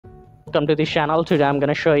Welcome to the channel. Today I'm going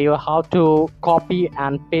to show you how to copy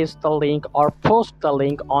and paste the link or post the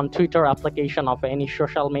link on Twitter application of any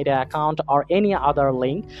social media account or any other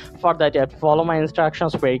link. For that, you have to follow my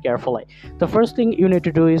instructions very carefully. The first thing you need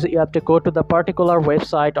to do is you have to go to the particular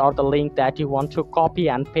website or the link that you want to copy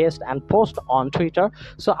and paste and post on Twitter.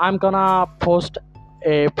 So I'm gonna post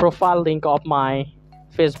a profile link of my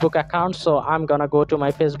Facebook account. So I'm gonna go to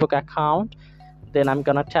my Facebook account, then I'm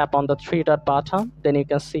gonna tap on the three dot button, then you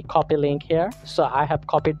can see copy link here. So I have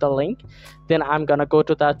copied the link. Then I'm gonna go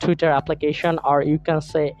to the Twitter application, or you can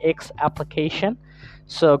say X application.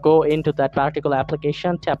 So go into that particular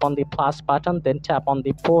application, tap on the plus button, then tap on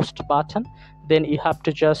the post button. Then you have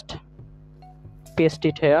to just paste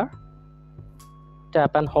it here,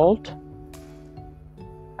 tap and hold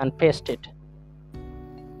and paste it.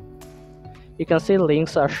 You can see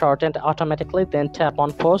links are shortened automatically. Then tap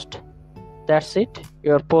on post. That's it,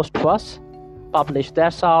 your post was published.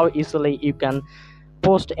 That's how easily you can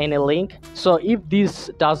post any link. So if this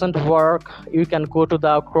doesn't work, you can go to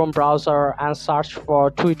the Chrome browser and search for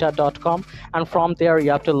twitter.com, and from there you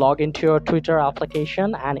have to log into your Twitter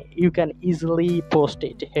application and you can easily post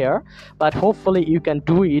it here. But hopefully you can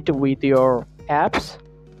do it with your apps.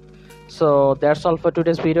 So that's all for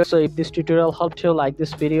today's video. So if this tutorial helped you, like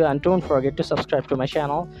this video and don't forget to subscribe to my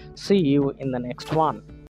channel. See you in the next one.